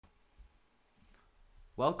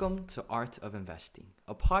Welcome to Art of Investing,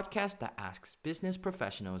 a podcast that asks business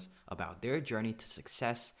professionals about their journey to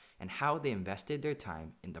success and how they invested their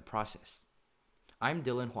time in the process. I'm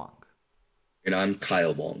Dylan Huang. And I'm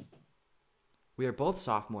Kyle Wong. We are both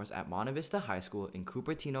sophomores at Monte Vista High School in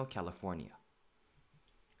Cupertino, California.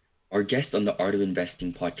 Our guest on the Art of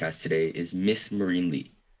Investing podcast today is Miss Maureen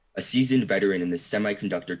Lee, a seasoned veteran in the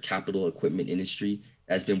semiconductor capital equipment industry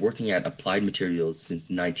that has been working at Applied Materials since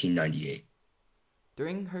 1998.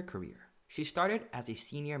 During her career, she started as a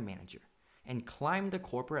senior manager and climbed the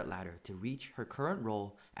corporate ladder to reach her current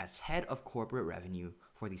role as head of corporate revenue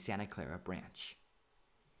for the Santa Clara branch.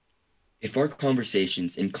 If our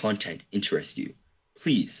conversations and content interest you,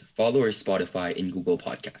 please follow our Spotify and Google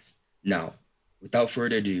podcasts. Now, without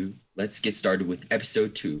further ado, let's get started with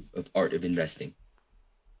episode 2 of Art of Investing.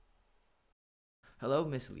 Hello,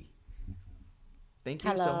 Miss Lee. Thank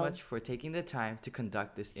you so Hello. much for taking the time to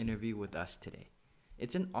conduct this interview with us today.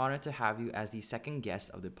 It's an honor to have you as the second guest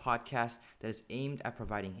of the podcast that is aimed at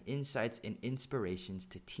providing insights and inspirations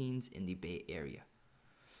to teens in the Bay Area.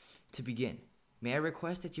 To begin, may I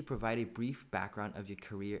request that you provide a brief background of your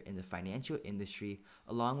career in the financial industry,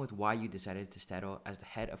 along with why you decided to settle as the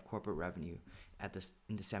head of corporate revenue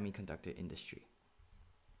in the semiconductor industry?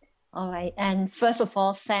 All right. And first of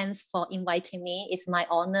all, thanks for inviting me. It's my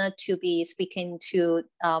honor to be speaking to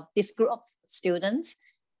this group of students.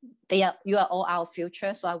 You are all our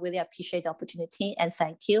future, so I really appreciate the opportunity and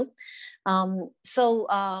thank you.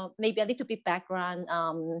 Maybe a little bit background.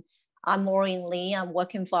 I'm Maureen Lee. I'm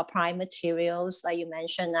working for Applied Materials. Like you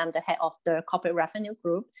mentioned, I'm the head of the corporate revenue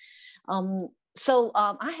group.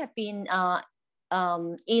 I have been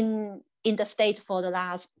in the States for the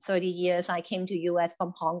last 30 years. I came to US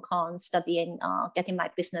from Hong Kong studying, getting my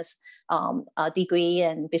business degree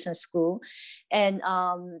and business school. And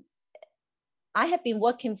I have been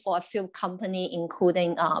working for a few companies,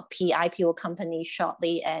 including PIPO company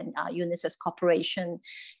shortly and Unisys Corporation.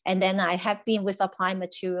 And then I have been with Applied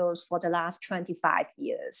Materials for the last 25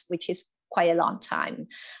 years, which is quite a long time,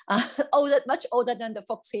 much older than the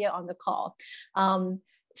folks here on the call.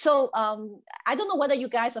 I don't know whether you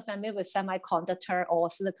guys are familiar with semiconductor or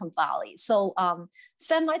Silicon Valley.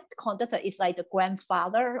 Semiconductor is like the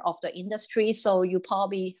grandfather of the industry. So you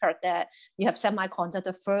probably heard that you have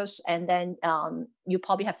semiconductor first, and then you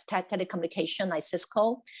probably have telecommunication like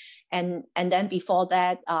Cisco. And then before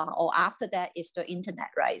that or after that is the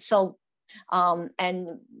internet, right?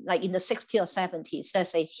 And like in the 60s or 70s,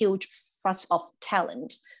 there's a huge thrust of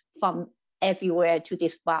talent from everywhere to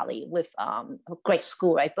this valley with a great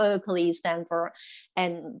school, right? Berkeley, Stanford.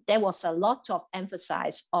 And there was a lot of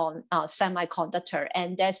emphasis on semiconductor.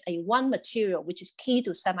 And there's one material which is key to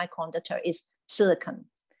semiconductor is silicon.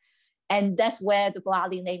 And that's where the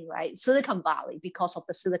valley name, right? Silicon Valley, because of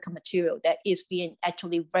the silicon material that is being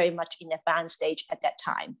actually very much in advanced stage at that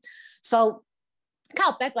time. So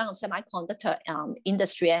kind of background of semiconductor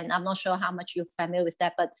industry, and I'm not sure how much you're familiar with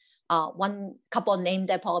that, but one couple of names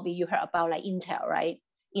that probably you heard about, like Intel, right?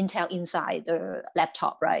 Intel inside the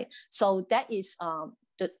laptop, right? So that is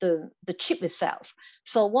the chip itself.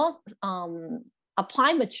 So what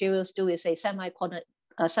Applied Materials do is a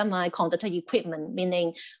semiconductor equipment,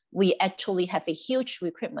 meaning we actually have a huge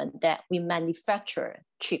equipment that we manufacture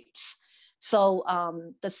chips. So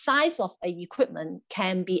the size of a equipment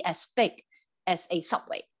can be as big as a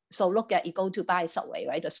subway. So look at, you go to buy a subway,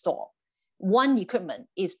 right? The store. One equipment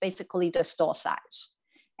is basically the store size.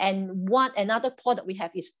 And another product we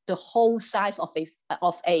have is the whole size of a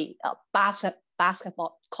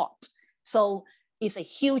basketball court. So it's a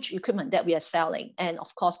huge equipment that we are selling. And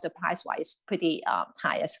of course, the price-wise is pretty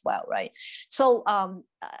high as well, right? So,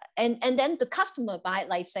 and then the customer buy,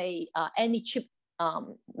 like say, any chip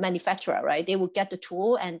manufacturer, right? They will get the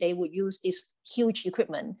tool and they will use this huge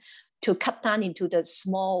equipment to cut down into the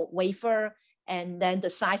small wafer and then the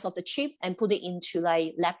size of the chip and put it into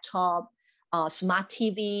like laptop, smart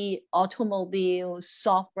TV, automobile,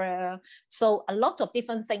 software. So a lot of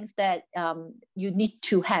different things that you need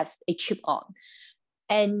to have a chip on.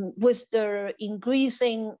 And with the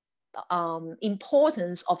increasing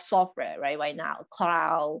importance of software, right now,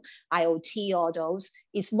 cloud, IoT, all those,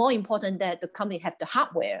 it's more important that the company have the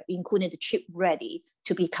hardware, including the chip, ready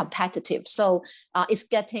to be competitive. So it's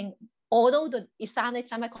getting, although the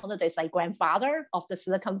semiconductor is like grandfather of the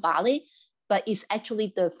Silicon Valley, but it's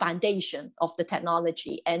actually the foundation of the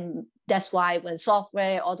technology. And that's why when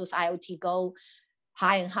software, all those IoT go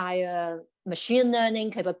higher and higher, machine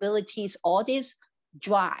learning capabilities, all this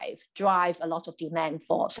drive a lot of demand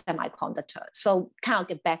for semiconductor. So kind of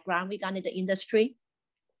the background regarding the industry.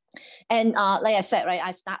 And like I said, right,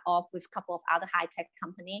 I start off with a couple of other high-tech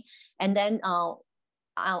company. And then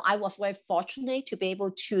I was very fortunate to be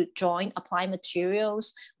able to join Applied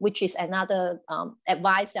Materials, which is another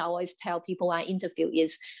advice that I always tell people I interview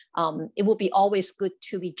is it would be always good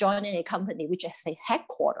to be joining a company which has a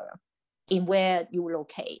headquarters in where you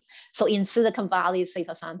locate. So in Silicon Valley, say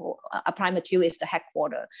for example, Applied Materials is the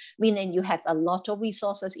headquarters, meaning you have a lot of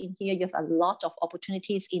resources in here, you have a lot of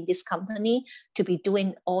opportunities in this company to be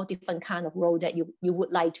doing all different kind of role that you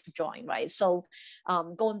would like to join, right? So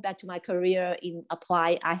going back to my career in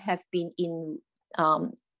Applied, I have been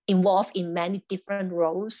involved in many different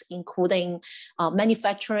roles, including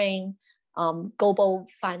manufacturing, global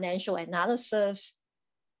financial analysis,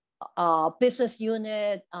 business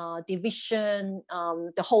unit, division,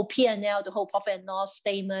 the whole P&L, the whole profit and loss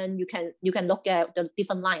statement. You can look at the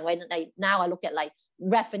different line, right? Like now I look at like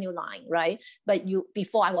revenue line, right? But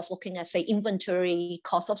before I was looking at say inventory,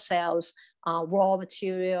 cost of sales, raw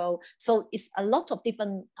material. So it's a lot of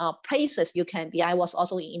different places you can be. I was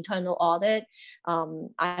also in internal audit.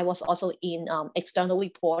 I was also in external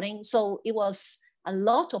reporting. So it was a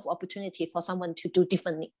lot of opportunity for someone to do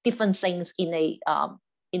different things in a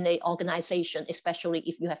organization, especially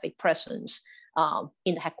if you have a presence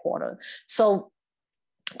in the headquarters. So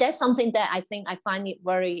that's something that I think I find it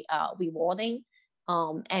very rewarding,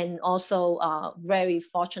 and also very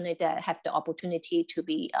fortunate that I have the opportunity to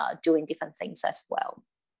be doing different things as well.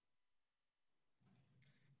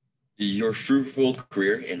 Your fruitful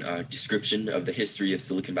career and description of the history of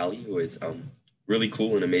Silicon Valley was really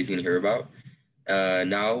cool and amazing to hear about.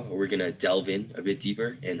 Now we're going to delve in a bit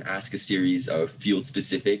deeper and ask a series of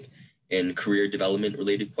field-specific and career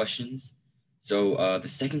development-related questions. So the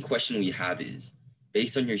second question we have is,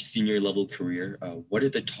 based on your senior level career, what are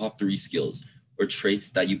the top 3 skills or traits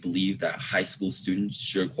that you believe that high school students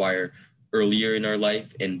should acquire earlier in our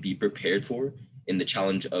life and be prepared for in the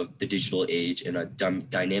challenge of the digital age and a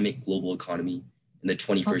dynamic global economy in the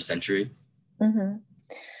 21st century? Mm-hmm.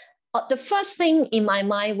 The first thing in my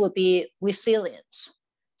mind would be resilience.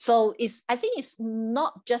 So I think it's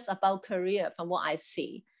not just about career from what I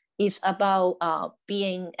see. It's about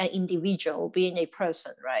being an individual, being a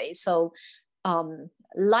person, right? So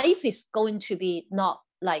life is going to be not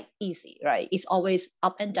like easy, right? It's always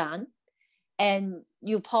up and down. And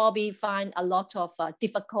you probably find a lot of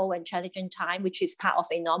difficult and challenging time, which is part of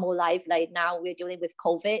a normal life. Like now we're dealing with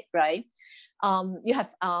COVID, right? You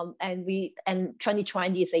have and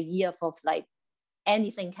 2020 is a year of like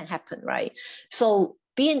anything can happen, right? So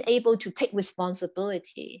being able to take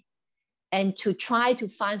responsibility and to try to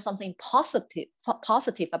find something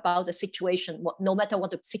positive about the situation, no matter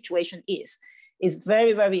what the situation is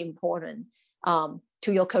very, very important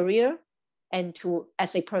to your career and to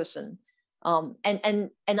as a person.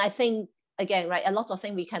 And I think again, right, a lot of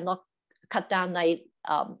things we cannot cut down like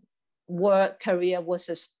work, career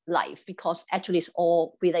versus life, because actually it's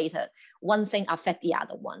all related. One thing affects the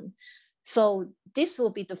other one. So this will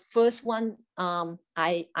be the first one.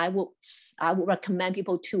 I would recommend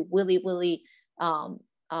people to really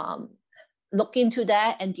look into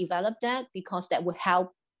that and develop that, because that will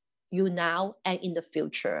help you now and in the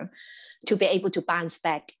future to be able to bounce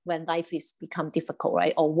back when life is become difficult,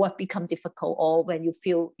 right? Or work become difficult, or when you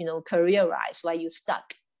feel, career-wise, right? You're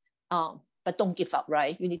stuck. But don't give up,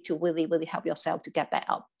 right? You need to really help yourself to get back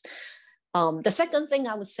up. The second thing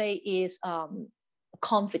I would say is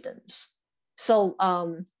confidence. So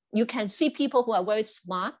you can see people who are very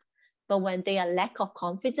smart, but when they are lack of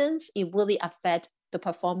confidence, it really affects the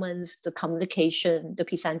performance, the communication, the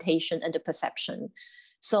presentation, and the perception.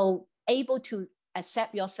 So able to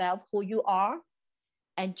accept yourself, who you are,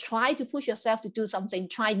 and try to push yourself to do something,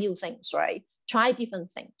 try new things, right? Try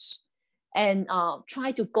different things. And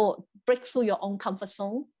try to break through your own comfort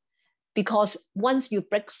zone, because once you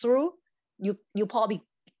break through, you probably,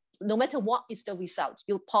 no matter what is the result,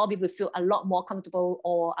 you probably will feel a lot more comfortable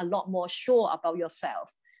or a lot more sure about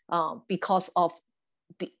yourself because of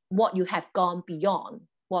what you have gone beyond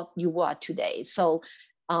what you were today. So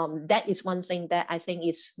that is one thing that I think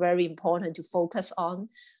is very important to focus on.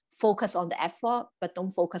 Focus on the effort, but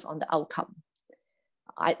don't focus on the outcome.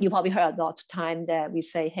 You probably heard a lot of time that we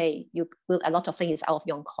say, hey, a lot of things is out of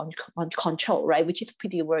your control, right? Which is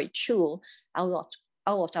pretty very true. A lot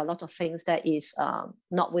of things that is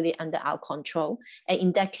not really under our control. And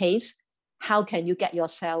in that case, how can you get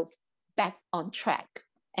yourself back on track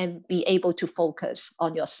and be able to focus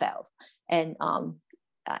on yourself and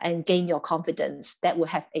gain your confidence? That will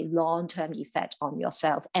have a long-term effect on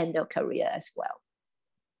yourself and your career as well.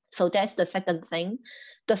 So that's the second thing.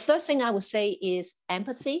 The third thing I would say is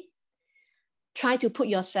empathy. Try to put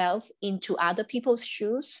yourself into other people's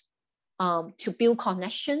shoes, to build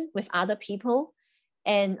connection with other people,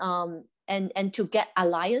 and to get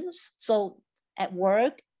alliance. So at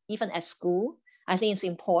work, even at school, I think it's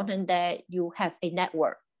important that you have a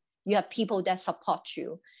network. You have people that support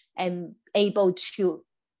you and able to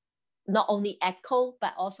not only echo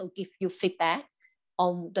but also give you feedback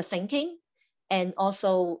on the thinking, and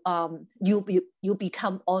also you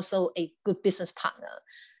become also a good business partner.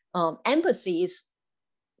 Empathy is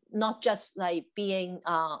not just like being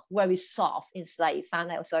very soft. It's like sound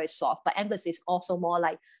like very soft, but empathy is also more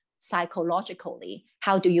like psychologically,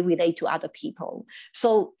 how do you relate to other people?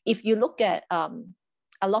 So if you look at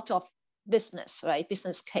a lot of business, right,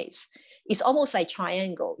 business case, it's almost like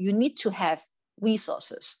triangle. You need to have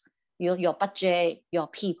resources, your budget, your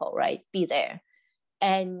people, right, be there.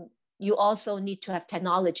 And you also need to have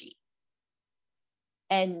technology.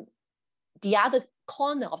 And the other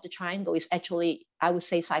corner of the triangle is actually, I would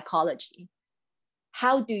say, psychology.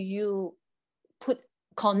 How do you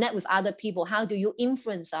connect with other people? How do you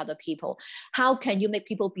influence other people? How can you make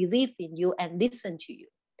people believe in you and listen to you?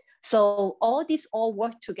 So all these all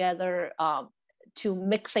work together to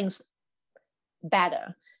make things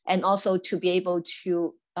better, and also to be able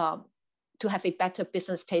to have a better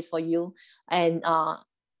business case for you and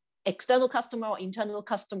external customer or internal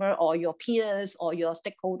customer or your peers or your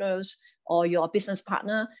stakeholders or your business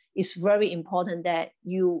partner. Is very important that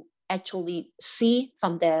you actually see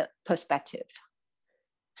from their perspective.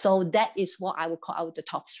 So that is what I would call out the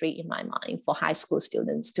top 3 in my mind for high school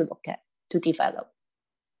students to look at, to develop.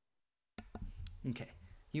 Okay.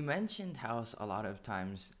 You mentioned how a lot of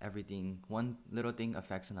times one little thing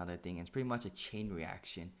affects another thing. It's pretty much a chain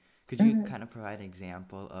reaction. Could you kind of provide an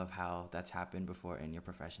example of how that's happened before in your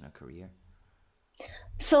professional career?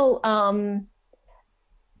 So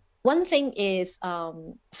one thing is,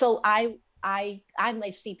 so I'm a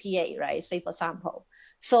CPA, right? Say for example.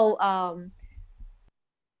 So,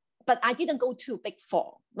 but I didn't go to Big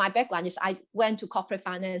Four. My background is I went to corporate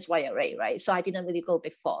finance right away, right? So I didn't really go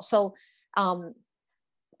Big Four. So,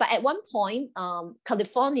 but at one point,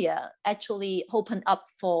 California actually opened up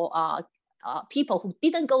for people who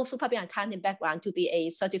didn't go through public accounting background to be a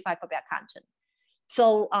certified public accountant.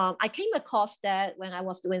 So I came across that when I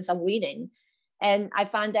was doing some reading, and I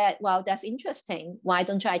found that, well, that's interesting. Why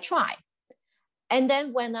don't I try? And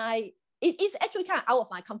then when it's actually kind of out of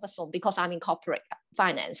my comfort zone because I'm in corporate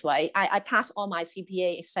finance, right? I passed all my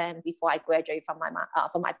CPA exam before I graduated from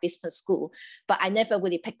my business school, but I never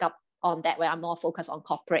really picked up on that, where I'm more focused on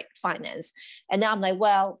corporate finance. And then I'm like,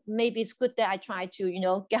 well, maybe it's good that I try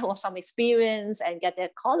to, get some experience and get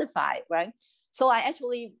that qualified, right? So I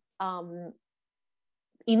actually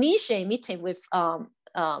initiate meeting with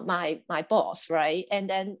my boss, right? And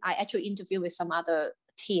then I actually interview with some other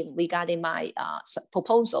team regarding my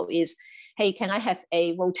proposal is, hey, can I have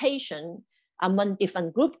a rotation among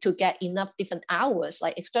different group to get enough different hours,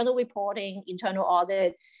 like external reporting, internal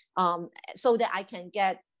audit, so that I can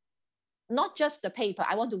get not just the paper.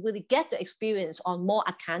 I want to really get the experience on more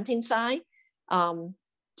accounting side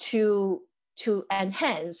to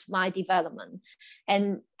enhance my development.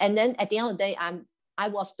 And then at the end of the day, I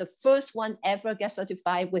was the first one ever get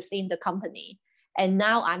certified within the company. And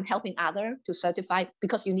now I'm helping others to certify,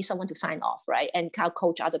 because you need someone to sign off, right? And kind of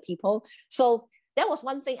coach other people. So that was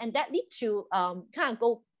one thing. And that leads to kind of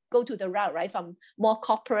go to the route, right? From more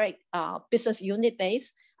corporate business unit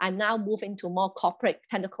based, I'm now moving to more corporate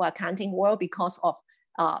technical accounting world because of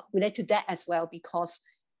related to that as well, because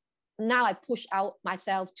now I push out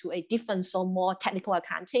myself to a different, so more technical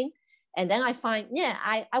accounting. And then I find, yeah,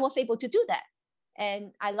 I was able to do that.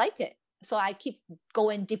 And I like it. So I keep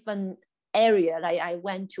going different area. Like I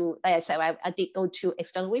went to, like I said, I did go to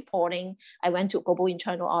external reporting. I went to global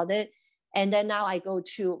internal audit. And then now I go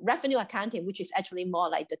to revenue accounting, which is actually more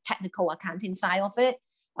like the technical accounting side of it.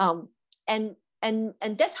 And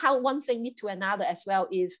that's how one thing leads to another as well,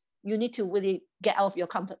 is you need to really get out of your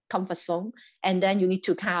comfort zone. And then you need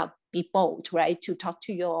to kind of be bold, right? To talk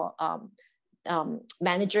to your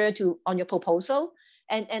manager on your proposal.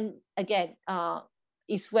 And again,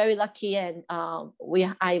 it's very lucky, and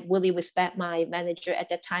I really respect my manager at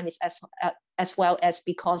that time, as well as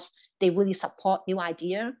because they really support new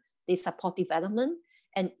idea, they support development,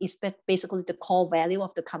 and it's basically the core value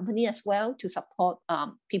of the company as well, to support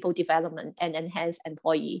people development and enhance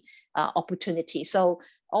employee opportunity. So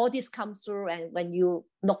all this comes through, and when you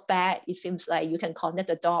look back, it seems like you can connect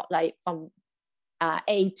the dot, like from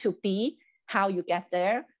A to B, how you get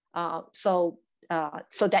there. So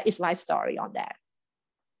that is my story on that.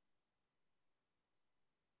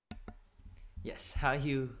 Yes, how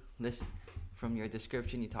you list from your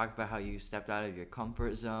description, you talk about how you stepped out of your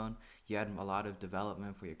comfort zone, You had a lot of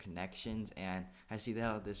development for your connections, and I see that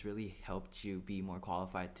how this really helped you be more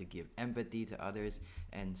qualified to give empathy to others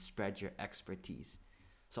and spread your expertise.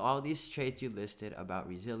 So all these traits you listed about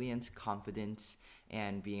resilience, confidence,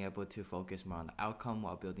 and being able to focus more on the outcome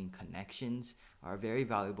while building connections are very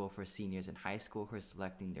valuable for seniors in high school who are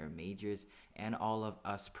selecting their majors and all of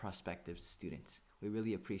us prospective students. We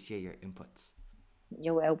really appreciate your inputs.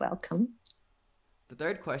 You're well welcome. The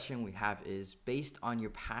third question we have is, based on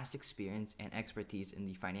your past experience and expertise in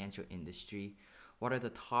the financial industry, what are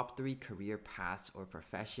the top 3 career paths or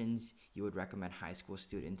professions you would recommend high school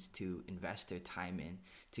students to invest their time in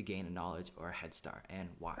to gain a knowledge or a head start, and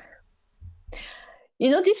why?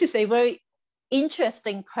 This is a very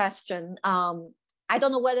interesting question. I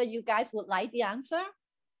don't know whether you guys would like the answer.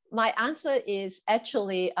 My answer is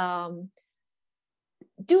actually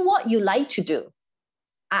do what you like to do.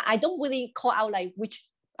 I don't really call out like which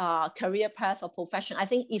career path or profession. I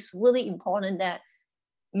think it's really important that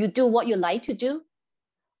you do what you like to do,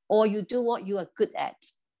 or you do what you are good at,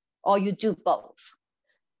 or you do both.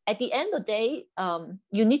 At the end of the day,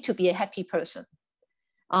 you need to be a happy person.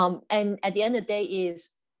 And at the end of the day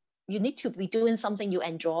is you need to be doing something you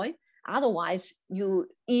enjoy. Otherwise,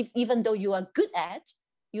 even though you are good at,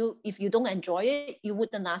 if you don't enjoy it, you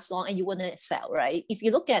wouldn't last long and you wouldn't excel, right? If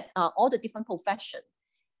you look at all the different professions,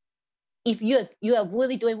 if you are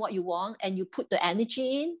really doing what you want and you put the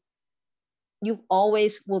energy in, you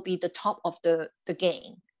always will be the top of the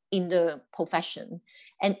game in the profession.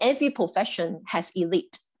 And every profession has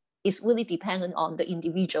elite. It's really dependent on the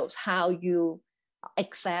individuals, how you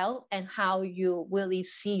excel and how you really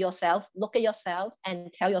see yourself, look at yourself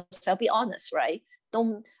and tell yourself, be honest, right?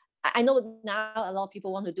 I know now a lot of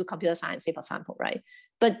people want to do computer science, say for example, right?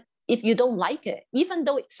 But if you don't like it, even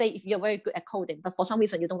though say if you're very good at coding, but for some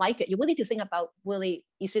reason you don't like it, you really need to think about really,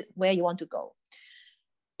 is it where you want to go?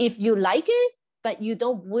 If you like it, but you're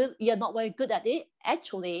not very good at it,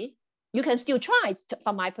 actually, you can still try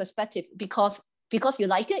from my perspective, because you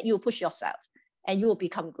like it, you push yourself and you will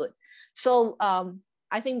become good. So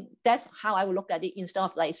I think that's how I would look at it instead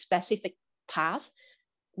of like specific path.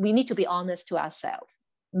 We need to be honest to ourselves.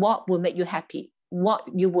 What will make you happy? What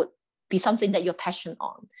you would be something that you're passionate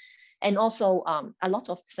on. And also a lot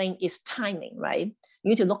of thing is timing, right? You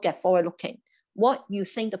need to look at forward looking. What you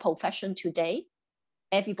think the profession today,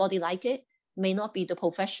 everybody like it, may not be the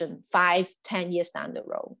profession 5-10 years down the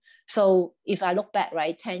road. So if I look back,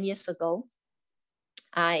 right, 10 years ago,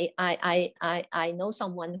 I know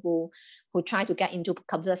someone who tried to get into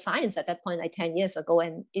computer science at that point, like 10 years ago,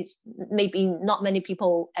 and it's maybe not many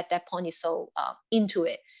people at that point is so into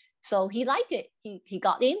it. So he liked it. He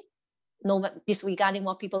got in, no disregarding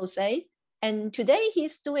what people say, and today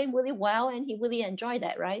he's doing really well, and he really enjoyed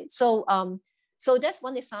that, right? So so that's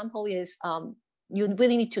one example is you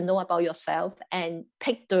really need to know about yourself and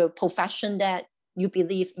pick the profession that you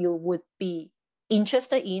believe you would be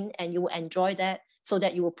interested in and you will enjoy that, so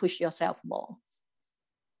that you will push yourself more.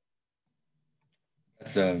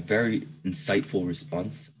 That's a very insightful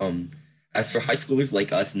response. As for high schoolers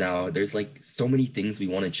like us now, there's like so many things we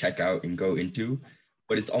want to check out and go into,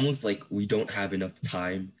 but it's almost like we don't have enough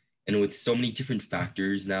time. And with so many different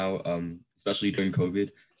factors now, especially during COVID,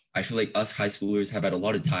 I feel like us high schoolers have had a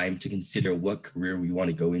lot of time to consider what career we want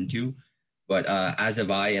to go into. But as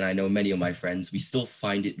have I, and I know many of my friends, we still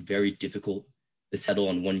find it very difficult to settle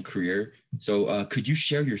on one career. So could you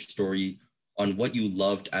share your story on what you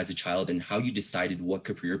loved as a child and how you decided what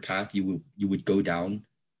career path you would go down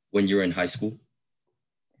when you were in high school?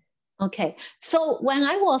 Okay, so when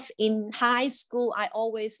I was in high school, I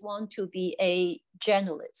always want to be a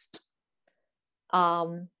journalist.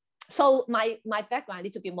 So my background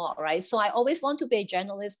need to be more, right? So I always want to be a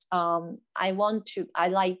journalist. I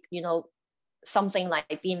like, something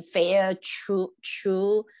like being fair,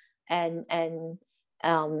 true, and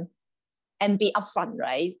be upfront,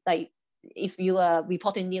 right? Like if you are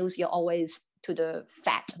reporting news, you're always to the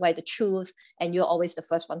fact, right? The truth, and you're always the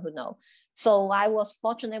first one who know. So I was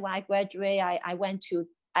fortunate when I graduated, I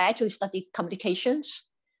actually studied communications.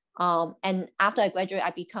 And after I graduated,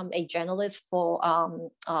 I became a journalist for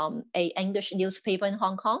a English newspaper in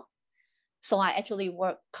Hong Kong. So I actually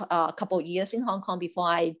worked a couple of years in Hong Kong before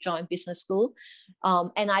I joined business school.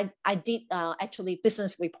 And I did actually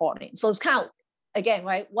business reporting. So it's kind of, again,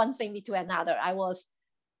 right, one thing lead to another.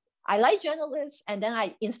 I like journalists, and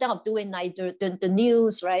then instead of doing like the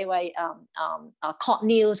news, right, court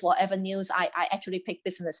news, whatever news, I actually pick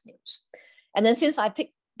business news. And then since I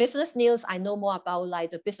picked business news, I know more about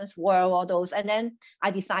like the business world, all those. And then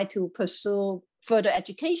I decide to pursue further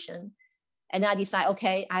education. And then I decide,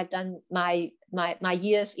 okay, I've done my my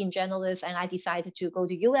years in journalism, and I decided to go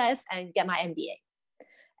to US and get my MBA.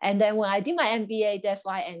 And then when I did my MBA, that's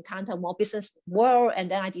why I encountered more business world, and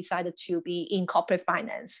then I decided to be in corporate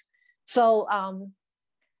finance. So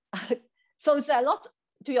so it's a lot,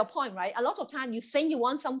 to your point, right? A lot of time you think you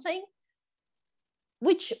want something,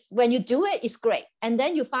 which when you do it is great. And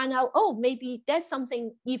then you find out, oh, maybe there's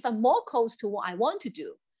something even more close to what I want to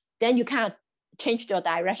do. Then you kind of change your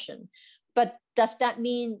direction. But does that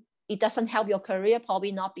mean it doesn't help your career?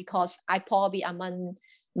 Probably not, because I probably among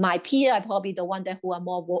my peer, I probably the one that who are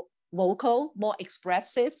more vocal, more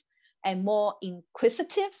expressive, and more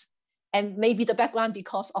inquisitive, and maybe the background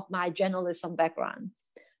because of my journalism background.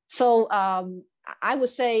 So I would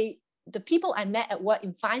say the people I met at work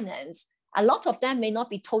in finance, a lot of them may not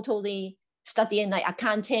be totally studying like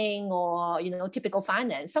accounting or typical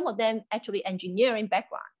finance. Some of them actually engineering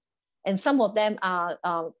background, and some of them are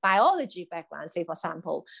biology background, say for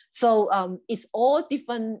example. So it's all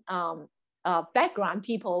different background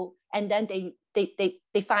people, and then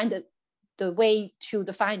they find the way to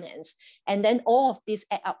the finance, and then all of this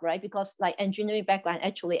add up, right? Because like engineering background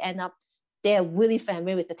actually end up, they're really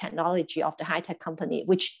familiar with the technology of the high-tech company,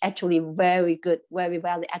 which actually very good, very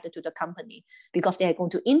well added to the company, because they are going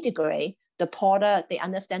to integrate the product, they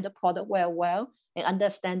understand the product very well, they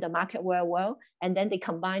understand the market very well, and then they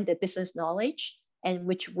combine the business knowledge, and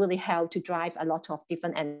which really help to drive a lot of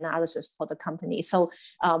different analysis for the company. So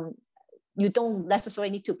you don't necessarily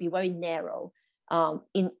need to be very narrow.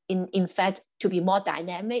 In fact, to be more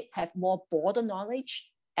dynamic, have more broader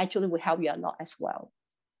knowledge, actually will help you a lot as well.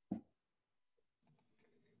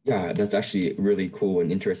 Yeah, that's actually really cool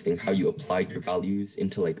and interesting how you applied your values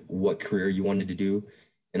into like what career you wanted to do.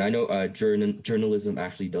 And I know journalism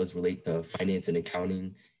actually does relate to finance and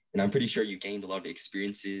accounting. And I'm pretty sure you gained a lot of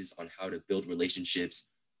experiences on how to build relationships,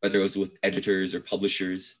 whether it was with editors or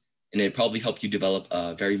publishers. And it probably helped you develop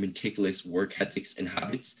very meticulous work ethics and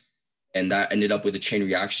habits. And that ended up with a chain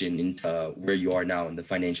reaction into where you are now in the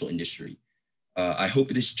financial industry. I hope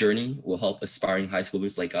this journey will help aspiring high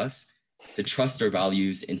schoolers like us to trust our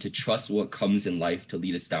values and to trust what comes in life to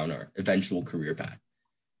lead us down our eventual career path.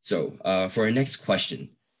 So for our next question,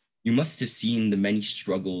 you must have seen the many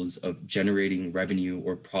struggles of generating revenue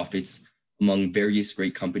or profits among various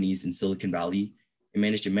great companies in Silicon Valley and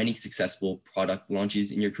managed many successful product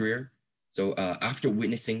launches in your career. So after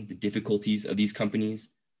witnessing the difficulties of these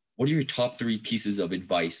companies, what are your top 3 pieces of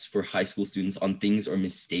advice for high school students on things or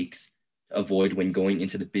mistakes to avoid when going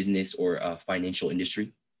into the business or financial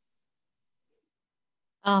industry?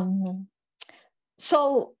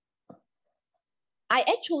 So I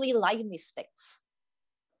actually like mistakes.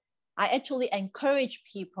 I actually encourage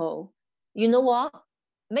people, you know what,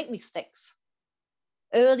 make mistakes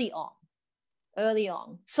early on.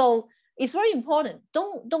 So it's very important.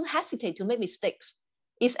 Don't hesitate to make mistakes.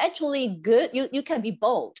 It's actually good. You can be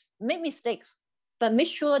bold, make mistakes, but make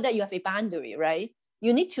sure that you have a boundary, right?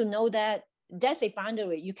 You need to know that there's a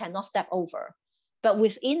boundary you cannot step over. But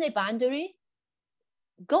within a boundary,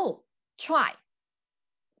 go, try.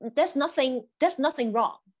 There's nothing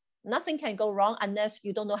wrong. Nothing can go wrong unless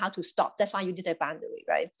you don't know how to stop. That's why you need a boundary,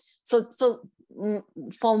 right? So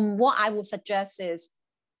from what I would suggest is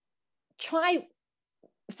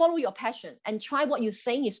follow your passion and try what you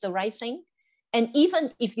think is the right thing. And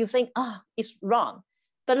even if you think, it's wrong,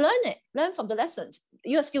 but learn from the lessons.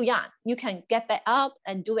 You're still young. You can get back up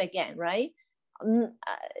and do it again, right?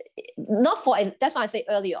 That's why I say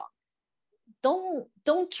early on.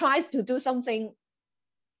 Don't try to do something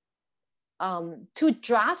too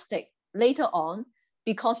drastic later on,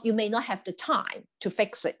 because you may not have the time to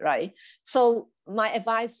fix it, right? So my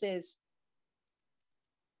advice is,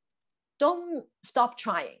 don't stop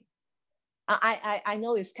trying. I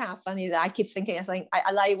know it's kind of funny that I keep thinking,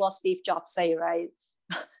 I like what Steve Jobs say, right?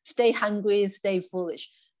 Stay hungry, stay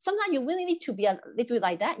foolish. Sometimes you really need to be a little bit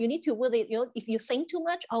like that. You need to really, if you think too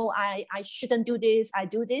much, I shouldn't do this, I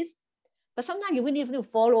do this. But sometimes you really need to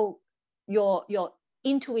follow your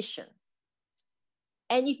intuition.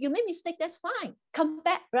 And if you make mistake, that's fine. Come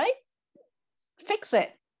back, right? Fix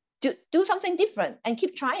it. Do something different and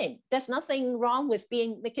keep trying. There's nothing wrong with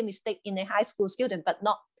making mistake in a high school student, but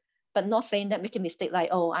not saying that making mistake like,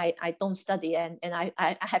 I don't study and I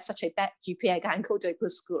have such a bad GPA, I can't go to a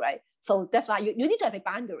good school, right? So that's why you need to have a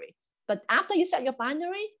boundary. But after you set your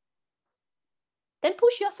boundary, then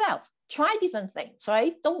push yourself. Try different things,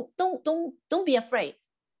 right? Don't be afraid.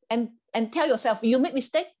 And tell yourself, you make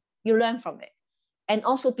mistake, you learn from it. And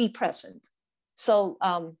also be present. So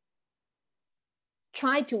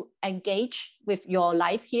try to engage with your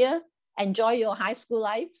life here, enjoy your high school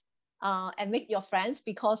life, and make your friends,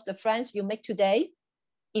 because the friends you make today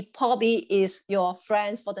it probably is your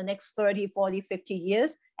friends for the next 30, 40, 50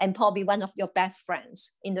 years, and probably one of your best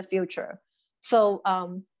friends in the future. So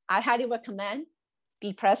I highly recommend,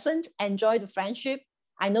 be present, enjoy the friendship.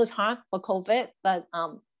 I know it's hard for COVID, but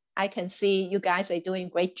I can see you guys are doing a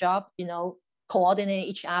great job, coordinate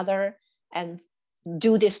each other and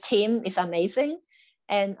do this team is amazing.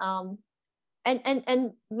 And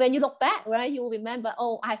when you look back, right, you will remember,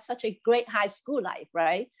 oh, I had such a great high school life,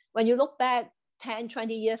 right? When you look back 10,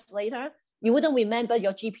 20 years later, you wouldn't remember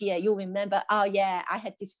your GPA. You remember, oh yeah, I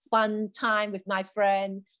had this fun time with my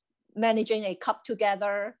friend, managing a cup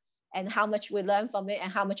together, and how much we learn from it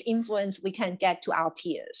and how much influence we can get to our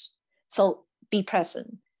peers. So be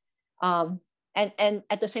present. And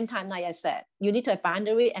at the same time, like I said, you need to have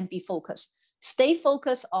boundary and be focused. Stay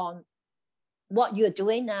focused on what you're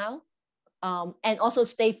doing now, and also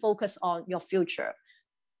stay focused on your future.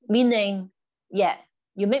 Meaning, yeah,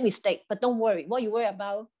 you make mistake, but don't worry. What you worry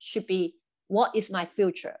about should be, what is my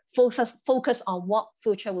future? Focus on what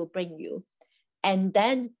future will bring you. And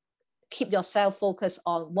then keep yourself focused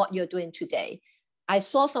on what you're doing today. I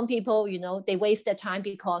saw some people, they waste their time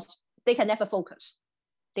because they can never focus.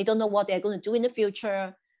 They don't know what they're going to do in the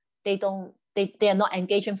future. They are not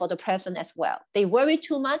engaging for the present as well. They worry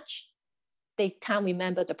too much. They can't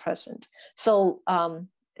remember the present. So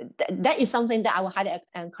that is something that I would highly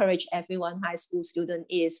encourage everyone, high school student,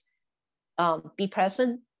 is be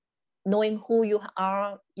present, knowing who you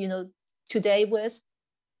are, today with,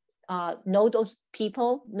 know those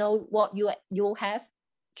people, know what you have,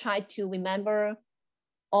 try to remember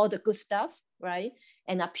all the good stuff, right?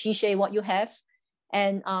 And appreciate what you have,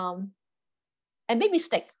 and make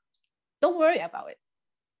mistake. Don't worry about it.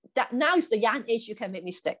 That now is the young age you can make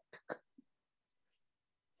mistake.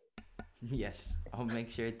 Yes, I'll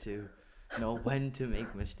make sure to know when to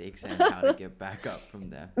make mistakes and how to get back up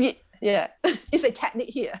from them. Yeah, it's a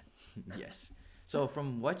technique here. Yes. So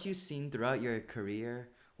from what you've seen throughout your career,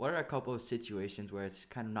 what are a couple of situations where it's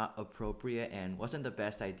kind of not appropriate and wasn't the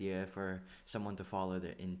best idea for someone to follow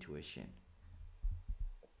their intuition?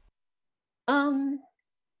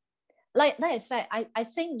 Like I said, I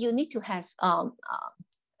think you need to have a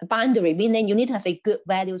boundary, meaning you need to have a good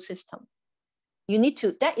value system.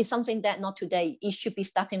 That is something that not today, it should be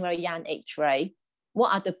starting very young age, right?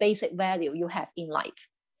 What are the basic value you have in life?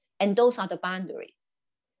 And those are the boundary.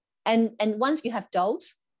 And once you have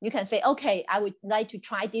those, you can say, okay, I would like to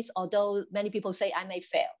try this, although many people say I may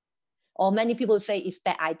fail, or many people say it's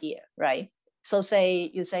bad idea, right? So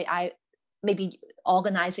you say, I maybe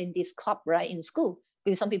organizing this club, right, in school,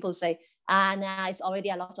 because some people say, nah, it's already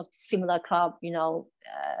a lot of similar club,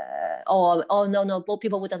 or no, both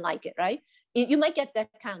people wouldn't like it, right? You might get that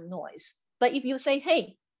kind of noise. But if you say,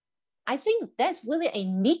 hey, I think that's really a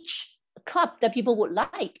niche club that people would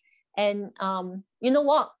like. And you know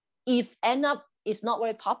what? If end up it's not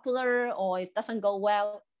very popular or it doesn't go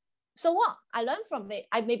well, so what? I learn from it.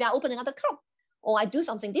 Maybe I open another club, or I do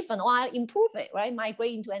something different, or I improve it, right?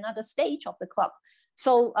 Migrate into another stage of the club.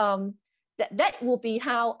 So that would be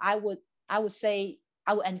how I would say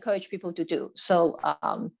I would encourage people to do. So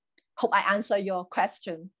hope I answer your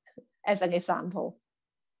question as an example.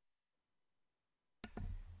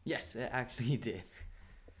 Yes, it actually did.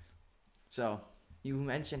 So you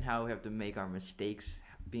mentioned how we have to make our mistakes,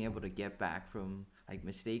 being able to get back from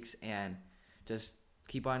mistakes and just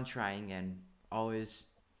keep on trying and always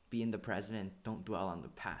be in the present and don't dwell on the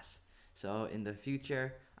past. So in the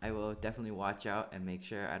future, I will definitely watch out and make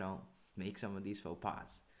sure I don't make some of these faux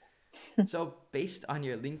pas. So based on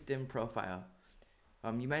your LinkedIn profile,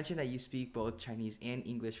 you mentioned that you speak both Chinese and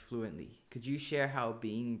English fluently. Could you share how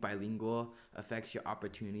being bilingual affects your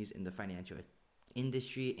opportunities in the financial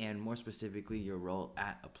industry and more specifically your role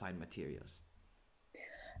at Applied Materials?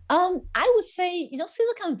 I would say,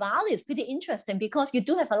 Silicon Valley is pretty interesting because you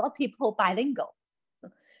do have a lot of people bilingual,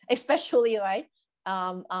 especially, right?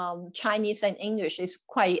 Chinese and English is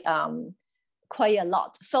quite a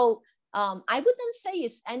lot. So I wouldn't say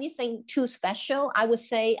it's anything too special. I would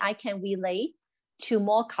say I can relate to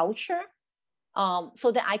more culture,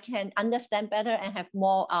 so that I can understand better and have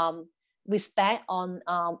more respect on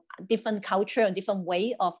different culture and different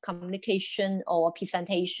way of communication or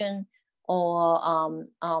presentation or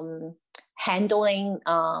handling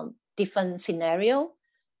different scenario.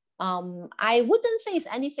 I wouldn't say it's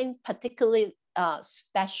anything particularly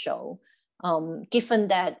special, given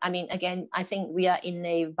that, again, I think we are in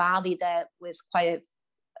a valley that with quite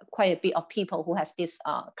a bit of people who has these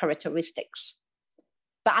characteristics.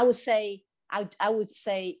 But I would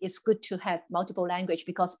say it's good to have multiple language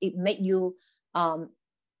because it makes you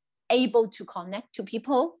able to connect to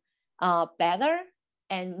people better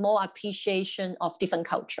and more appreciation of different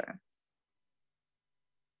culture.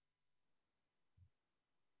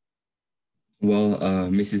 Well,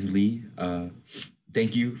 Mrs. Lee,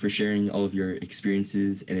 thank you for sharing all of your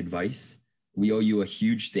experiences and advice. We owe you a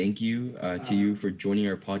huge thank you to you for joining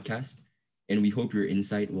our podcast, and we hope your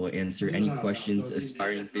insight will answer any questions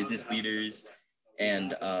aspiring business leaders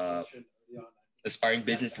and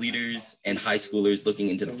high schoolers looking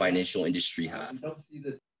into the financial industry have.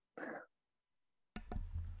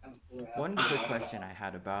 One quick question I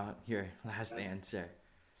had about your last answer.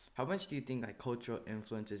 How much do you think like cultural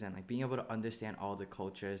influences and like being able to understand all the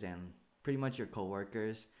cultures and pretty much your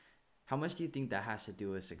coworkers, how much do you think that has to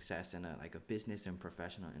do with success in a business and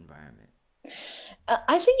professional environment?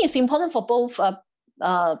 I think it's important for both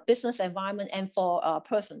business environment and for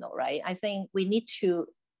personal, right? I think we need to,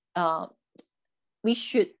 I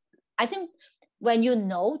think when you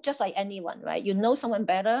know, just like anyone, right? You know someone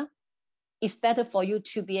better, it's better for you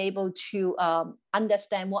to be able to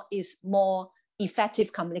understand what is more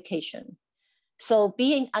effective communication. So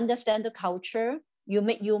understand the culture, you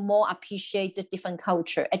make you more appreciate the different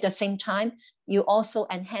culture. At the same time, you also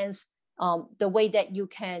enhance the way that you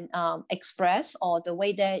can express or the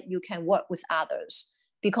way that you can work with others.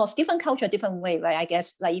 Because different culture, different way, right? I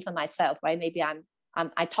guess like even myself, right? Maybe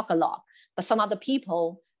I talk a lot, but some other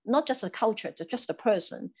people, not just the culture, just the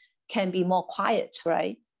person, can be more quiet,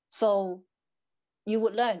 right? So you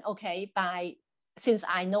would learn, okay, since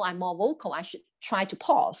I know I'm more vocal, I should try to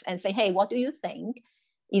pause and say, hey, what do you think?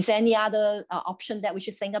 Is there any other option that we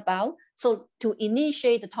should think about? So to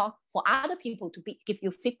initiate the talk for other people to give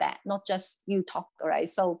you feedback, not just you talk, right?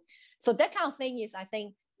 So that kind of thing is, I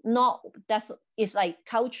think, it's like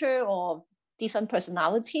culture or different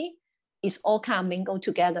personality is all kind of mingled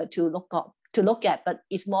together to look at, but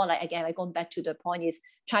it's more like, again, like going back to the point is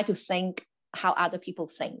try to think how other people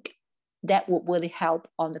think. That would really help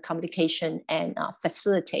on the communication and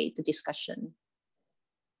facilitate the discussion.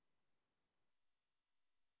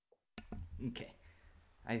 Okay.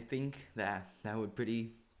 I think that would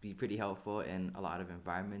be pretty helpful in a lot of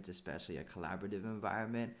environments, especially a collaborative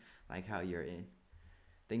environment like how you're in.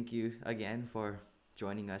 Thank you again for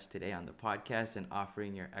joining us today on the podcast and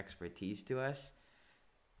offering your expertise to us.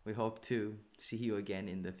 We hope to see you again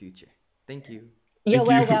in the future. Thank you. You're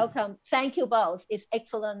welcome. Thank you both. It's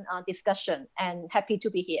excellent discussion and happy to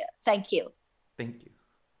be here. Thank you. Thank you.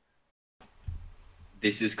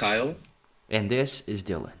 This is Kyle. And this is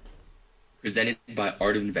Dylan. Presented by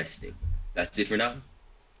Art of Investing. That's it for now.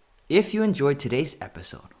 If you enjoyed today's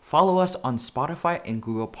episode, follow us on Spotify and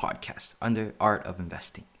Google Podcasts under Art of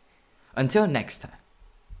Investing. Until next time.